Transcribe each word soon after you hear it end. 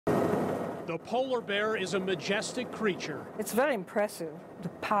The polar bear is a majestic creature. It's very impressive. The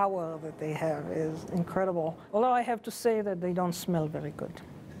power that they have is incredible. Although I have to say that they don't smell very good.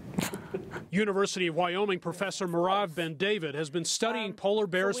 University of Wyoming professor Merav Ben-David has been studying polar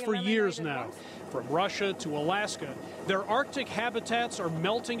bears for years now. From Russia to Alaska, their Arctic habitats are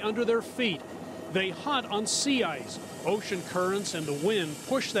melting under their feet. They hunt on sea ice. Ocean currents and the wind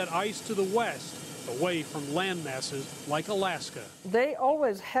push that ice to the west, away from land masses like Alaska. They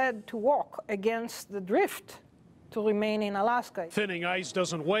always had to walk against the drift to remain in Alaska. Thinning ice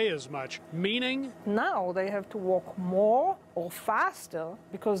doesn't weigh as much, meaning? Now they have to walk more or faster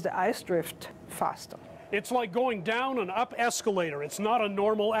because the ice drift faster. It's like going down an up escalator. It's not a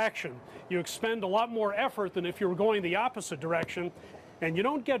normal action. You expend a lot more effort than if you were going the opposite direction, and you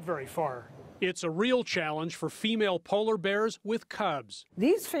don't get very far. It's a real challenge for female polar bears with cubs.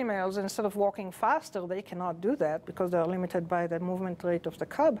 These females, instead of walking faster, they cannot do that because they are limited by the movement rate of the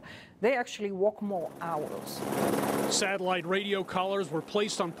cub. They actually walk more hours. Satellite radio collars were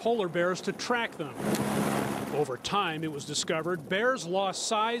placed on polar bears to track them. Over time, it was discovered bears lost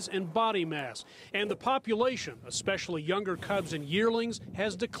size and body mass, and the population, especially younger cubs and yearlings,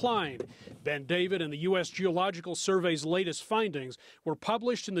 has declined. Ben-David and the U.S. Geological Survey's latest findings were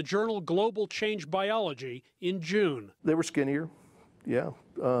published in the journal Global Change Biology in June. They were skinnier. Yeah,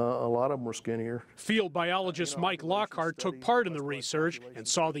 a lot of them were skinnier. Field biologist Mike Lockhart took part in the research and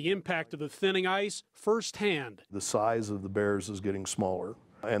saw the impact of the thinning ice firsthand. The size of the bears is getting smaller,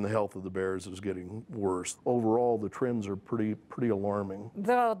 and the health of the bears is getting worse. Overall, the trends are pretty alarming.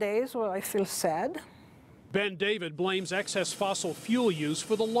 There are days where I feel sad. Ben-David blames excess fossil fuel use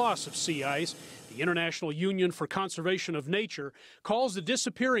for the loss of sea ice. The International Union for Conservation of Nature calls the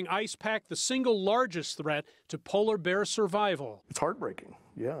disappearing ice pack the single largest threat to polar bear survival. It's heartbreaking.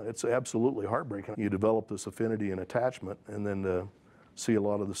 Yeah, it's absolutely heartbreaking. You develop this affinity and attachment, and then to see a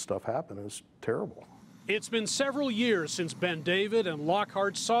lot of this stuff happen is terrible. It's been several years since Ben-David and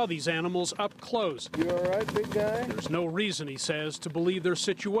Lockhart saw these animals up close. You all right, big guy? There's no reason, he says, to believe their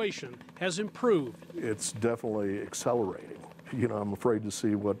situation has improved. It's definitely accelerating. You know, I'm afraid to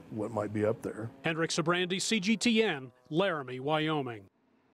see what might be up there. Hendrik, Sybrandy, CGTN, Laramie, Wyoming.